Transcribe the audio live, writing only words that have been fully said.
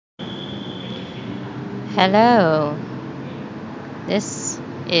Hello. This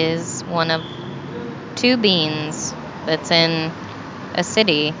is one of two beans that's in a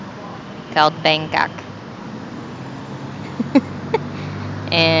city called Bangkok.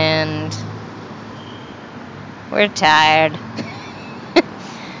 And we're tired.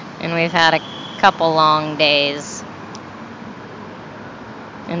 And we've had a couple long days.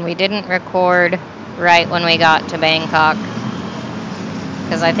 And we didn't record right when we got to Bangkok,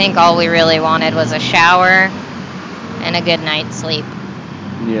 because I think all we really wanted was a shower and a good night's sleep.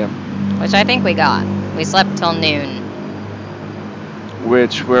 Yeah. Which I think we got. We slept till noon.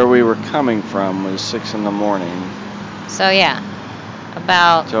 Which, where we were coming from, was 6 in the morning. So yeah,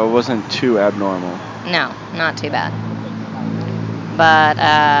 about... So it wasn't too abnormal. No, not too bad. But,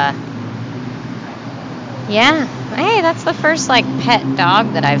 yeah. Hey, that's the first, pet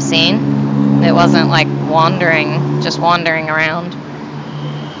dog that I've seen. It wasn't, just wandering around.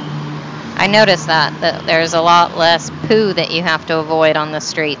 I noticed that there's a lot less poo that you have to avoid on the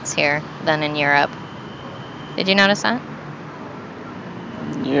streets here than in Europe. Did you notice that?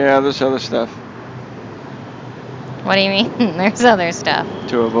 Yeah, there's other stuff What do you mean? There's other stuff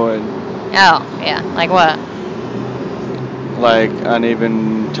to avoid. Oh, yeah. Like what? Like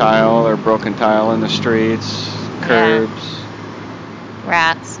uneven tile or broken tile in the streets, curbs,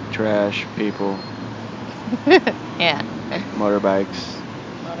 rats, trash, people. Yeah. Motorbikes.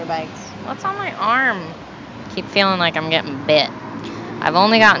 What's on my arm? Keep feeling like I'm getting bit. I've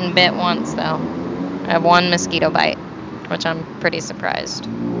only gotten bit once, though. I have one mosquito bite, which I'm pretty surprised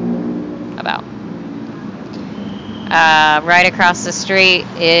about. Right across the street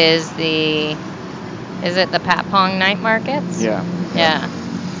is it the Patpong night markets? Yeah. Yeah.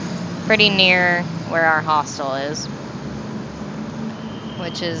 Pretty near where our hostel is,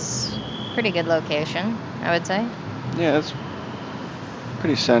 which is pretty good location, I would say. Yeah, it's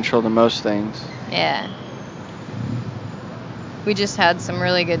pretty central to most things. Yeah. We just had some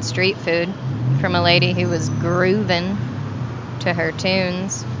really good street food from a lady who was grooving to her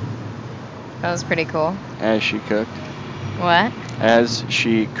tunes. That was pretty cool. As she cooked. What? As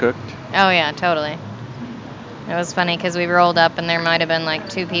she cooked. Oh, yeah, totally. It was funny because we rolled up and there might have been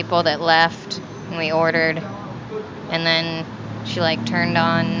two people that left and we ordered. And then she turned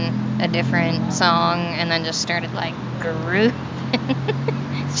on a different song and then just started grooving.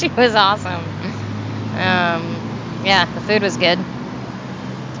 She was awesome. Yeah, the food was good.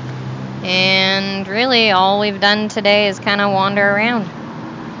 And really, all we've done today is kind of wander around.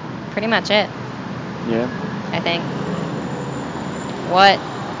 Pretty much it. Yeah. I think.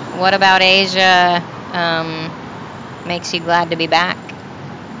 What about Asia makes you glad to be back?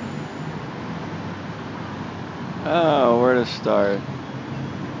 Oh, where to start?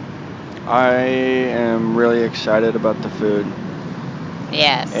 I am really excited about the food.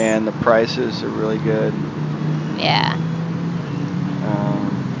 Yes. And the prices are really good. Yeah.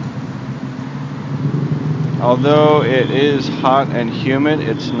 Although it is hot and humid,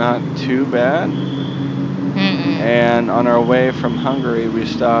 it's not too bad. And on our way from Hungary, we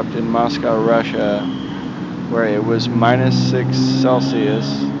stopped in Moscow, Russia, where it was -6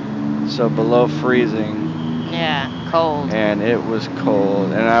 Celsius, so below freezing. Yeah, cold. And it was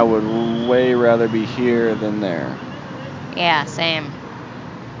cold, and I would way rather be here than there. Yeah, same.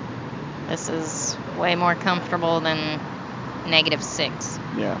 This is way more comfortable than -6.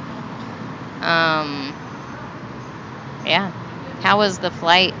 Yeah. Yeah. How was the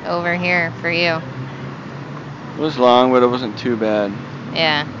flight over here for you? It was long, but it wasn't too bad.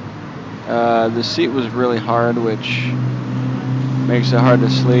 Yeah. The seat was really hard, which makes it hard to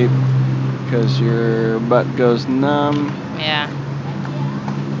sleep because your butt goes numb. Yeah.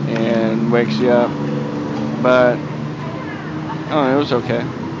 And wakes you up. But, it was okay.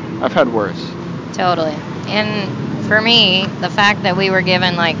 I've had worse. Totally. And for me, the fact that we were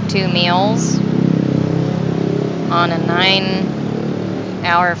given 2 meals on a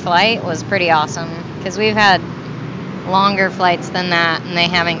 9-hour flight was pretty awesome. Because we've had longer flights than that, and they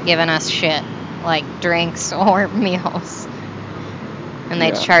haven't given us shit, like drinks or meals. And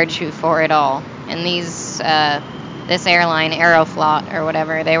they charge you for it all. And this airline, Aeroflot or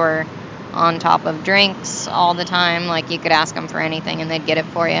whatever, they were on top of drinks all the time. You could ask them for anything and they'd get it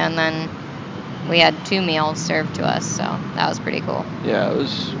for you. And then we had 2 meals served to us, so that was pretty cool. Yeah, it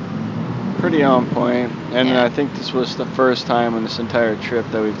was pretty on point. And I think this was the first time on this entire trip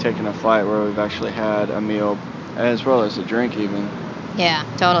that we've taken a flight where we've actually had a meal as well as a drink even. Yeah,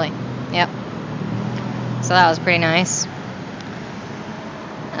 totally. Yep. So that was pretty nice.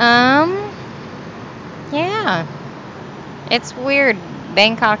 Yeah. It's weird.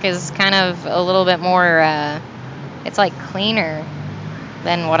 Bangkok is kind of a little bit more, it's cleaner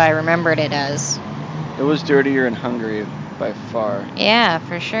than what I remembered it as. It was dirtier in Hungary by far. Yeah,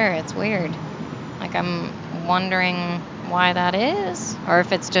 for sure. It's weird. Like, I'm wondering why that is, or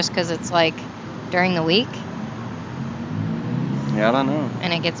if it's just because it's like during the week. Yeah, I don't know.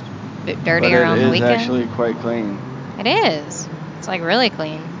 And it gets dirtier on the weekend. But it is actually quite clean. It is. It's like really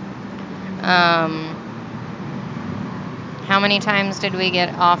clean. How many times did we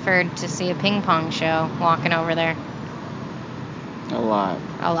get offered to see a ping pong show walking over there? A lot.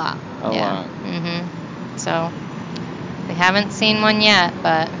 A lot. A lot. So we haven't seen one yet,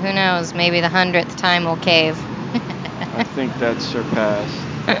 but who knows? Maybe the 100th time we'll cave. I think that's surpassed.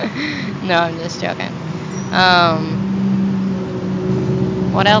 No, I'm just joking.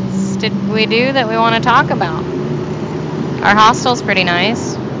 What else did we do that we want to talk about? Our hostel's pretty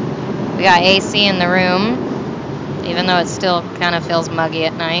nice. We got AC in the room, even though it still kind of feels muggy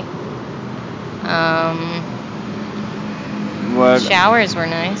at night. What showers were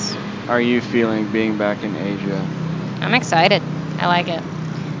nice. Are you feeling being back in Asia? I'm excited. I like it.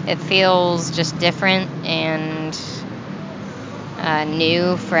 It feels just different and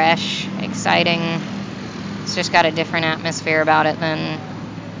new, fresh, exciting. It's just got a different atmosphere about it than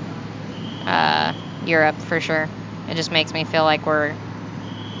Europe, for sure. It just makes me feel like we're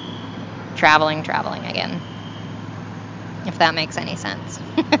traveling again. If that makes any sense.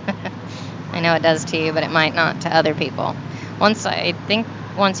 I know it does to you, but it might not to other people. I think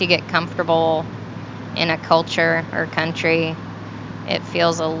once you get comfortable in a culture or country, it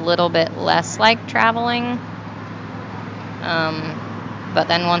feels a little bit less like traveling. But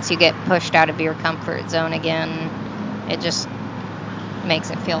then once you get pushed out of your comfort zone again, it just makes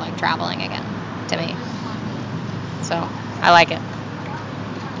it feel like traveling again to me. So I like it.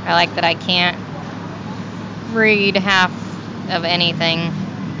 I like that I can't read half of anything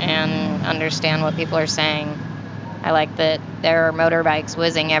and understand what people are saying. I like that there are motorbikes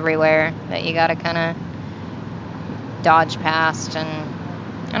whizzing everywhere that you gotta kind of dodge past, and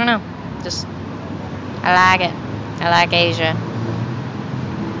I don't know, just I like it. I like Asia.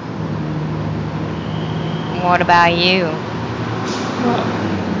 What about you?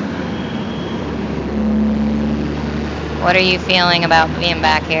 What are you feeling about being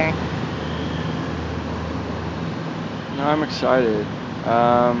back here? No, I'm excited.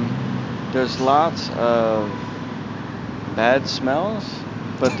 There's lots of bad smells,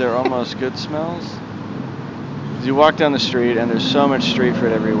 but they're almost good smells. You walk down the street and there's so much street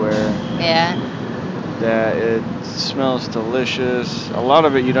food everywhere. Yeah. That it smells delicious. A lot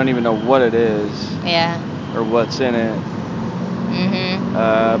of it you don't even know what it is. Yeah. Or what's in it.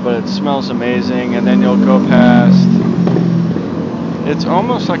 But it smells amazing, and then you'll go past. It's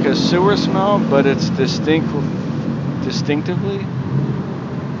almost like a sewer smell, but it's distinctively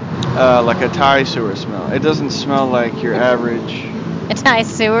like a Thai sewer smell. It doesn't smell like your average. A Thai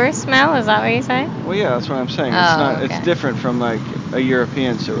sewer smell? Is that what you say? Well, yeah, that's what I'm saying. Okay. It's different from like a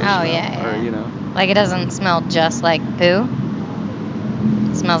European sewer smell. Yeah. Or, you know. Like it doesn't smell just like poo?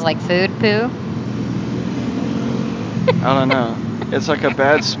 It smells like food poo? I don't know. It's like a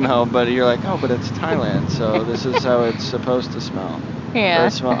bad smell, but you're like, oh, but it's Thailand, so this is how it's supposed to smell. Yeah.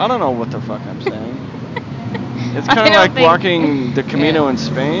 I don't know what the fuck I'm saying. It's kind of like walking the Camino in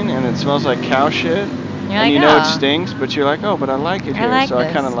Spain, and it smells like cow shit. And you know it stinks, but you're like, oh, but I like it here, so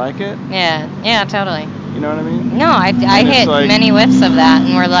I kind of like it. Yeah, totally. You know what I mean? No, I hit many whiffs of that,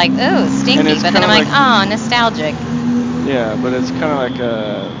 and we're like, ooh, stinky, but then I'm like, oh, nostalgic. Yeah, but it's kind of like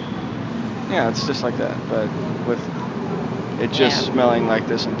it's just like that, but with it just smelling like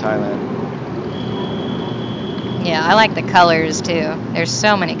this in Thailand. Yeah, I like the colors too. There's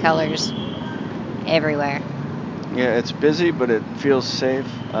so many colors everywhere. Yeah, it's busy, but it feels safe.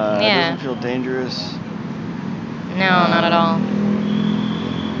 It doesn't feel dangerous. No, not at all.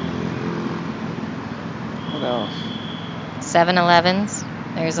 What else? 7-Elevens.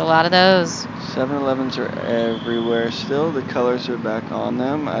 There's a lot of those. 7-Elevens are everywhere still. The colors are back on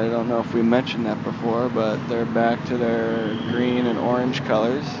them. I don't know if we mentioned that before, but they're back to their green and orange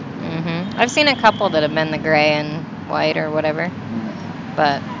colors. I've seen a couple that have been the gray and white or whatever.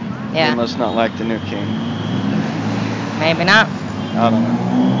 But, yeah. They must not like the new king. Maybe not. I don't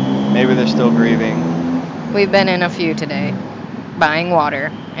know. Maybe they're still grieving. We've been in a few today, buying water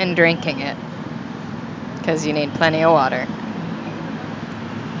and drinking it. Because you need plenty of water.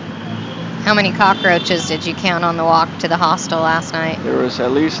 How many cockroaches did you count on the walk to the hostel last night? There was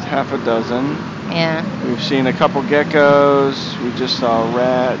at least half a dozen. Yeah. We've seen a couple geckos. We just saw a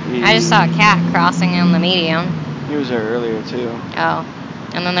rat. I just saw a cat crossing on the median. He was there earlier, too. Oh.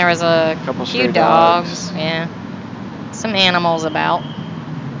 And then there was a few dogs. Yeah. Some animals about.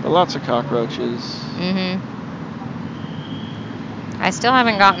 But lots of cockroaches. I still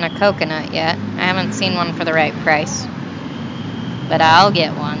haven't gotten a coconut yet. I haven't seen one for the right price. But I'll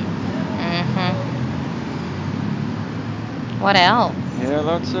get one. What else?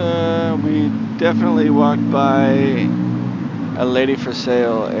 Yeah, we definitely walked by a lady for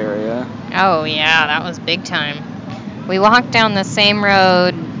sale area. Oh, yeah, that was big time. We walked down the same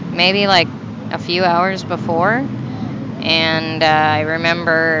road maybe like a few hours before, and I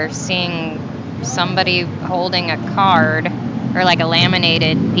remember seeing somebody holding a card or like a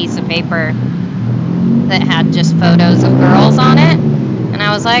laminated piece of paper that had just photos of girls on it, and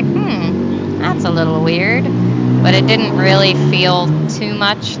I was like, that's a little weird, but it didn't really feel too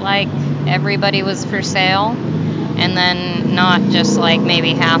much like everybody was for sale. And then not just like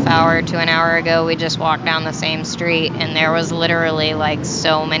maybe half hour to an hour ago, we just walked down the same street and there was literally like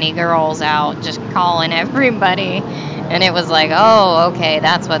so many girls out just calling everybody. And it was like, oh, okay,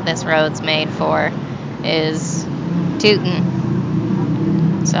 that's what this road's made for, is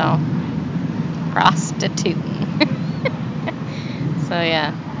tootin'. So, prostituting. So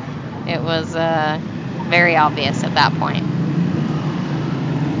yeah, it was very obvious at that point.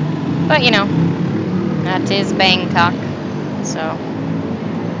 But you know, that is Bangkok, so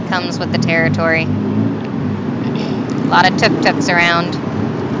comes with the territory. A lot of tuk-tuks around.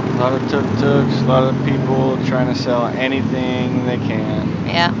 A lot of tuk-tuks, a lot of people trying to sell anything they can.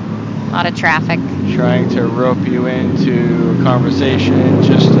 Yeah, a lot of traffic. Trying to rope you into a conversation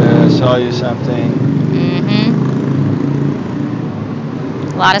just to sell you something.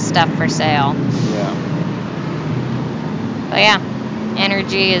 A lot of stuff for sale. Yeah. But yeah,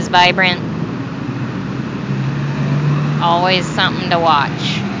 energy is vibrant. Always something to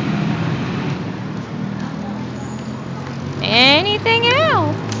watch. Anything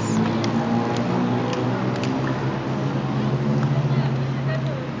else?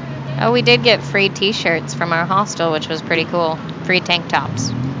 Oh, we did get free t-shirts from our hostel, which was pretty cool. Free tank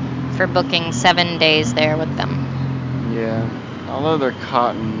tops for booking 7 days there with them. Yeah, although they're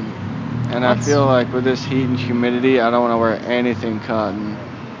cotton, and I feel like with this heat and humidity, I don't want to wear anything cotton.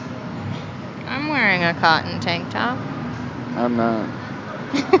 I'm wearing a cotton tank top. I'm not.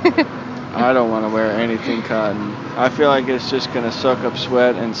 I don't want to wear anything cotton. I feel like it's just going to soak up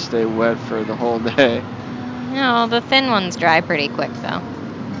sweat and stay wet for the whole day. No, the thin ones dry pretty quick, though.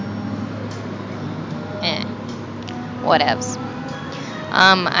 Whatevs.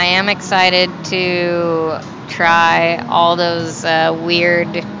 I am excited to try all those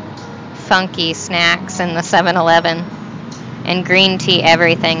weird, funky snacks in the 7-Eleven. And green tea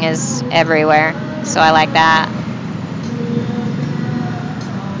everything is everywhere, so I like that.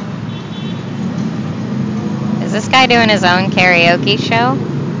 Is this guy doing his own karaoke show?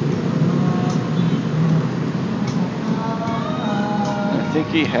 I think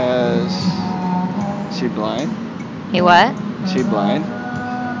he has... Is he blind? He what? Is he blind?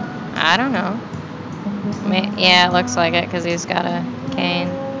 I don't know. Yeah, it looks like it because he's got a cane.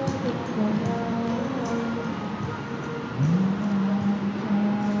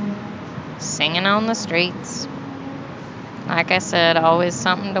 Singing on the streets. Like I said, always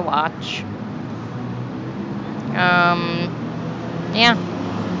something to watch. Yeah,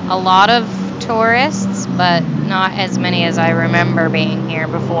 a lot of tourists, but not as many as I remember being here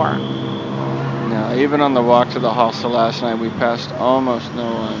before. No, even on the walk to the hostel last night, we passed almost no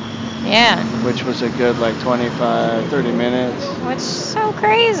one. Yeah. Which was a good 25, 30 minutes. Which is so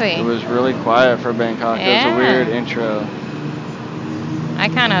crazy. It was really quiet for Bangkok. Yeah. It was a weird intro. I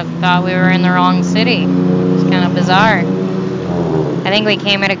kind of thought we were in the wrong city. It's kind of bizarre. I think we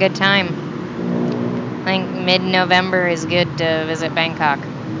came at a good time. I think mid-November is good to visit Bangkok.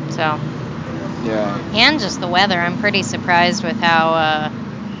 So. Yeah. And just the weather. I'm pretty surprised with how,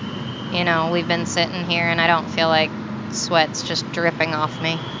 we've been sitting here and I don't feel like sweat's just dripping off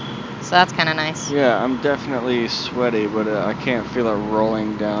me. So that's kind of nice. Yeah, I'm definitely sweaty, but I can't feel it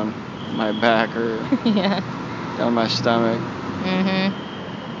rolling down my back or down my stomach.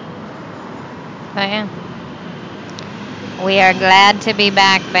 But yeah. We are glad to be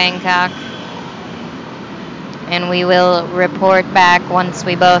back, Bangkok. And we will report back once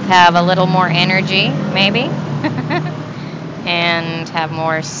we both have a little more energy, maybe. And have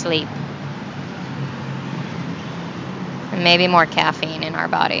more sleep. And maybe more caffeine in our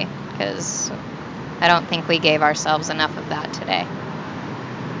body, because I don't think we gave ourselves enough of that today.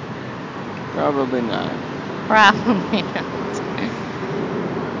 Probably not. Probably not.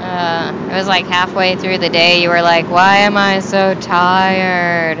 It was like halfway through the day, you were like, why am I so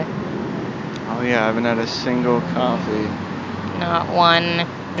tired? Oh yeah, I haven't had a single coffee. Not one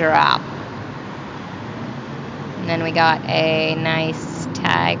drop. And then we got a nice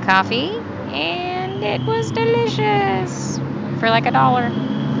Thai coffee, and it was delicious. for like $1.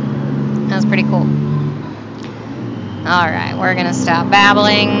 That was pretty cool. Alright, we're going to stop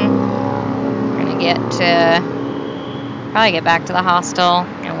babbling. We're going to probably get back to the hostel.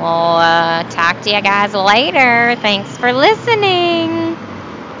 And we'll talk to you guys later. Thanks for listening.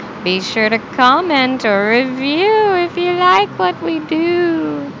 Be sure to comment or review if you like what we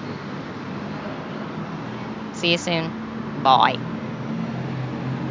do. See you soon. Bye.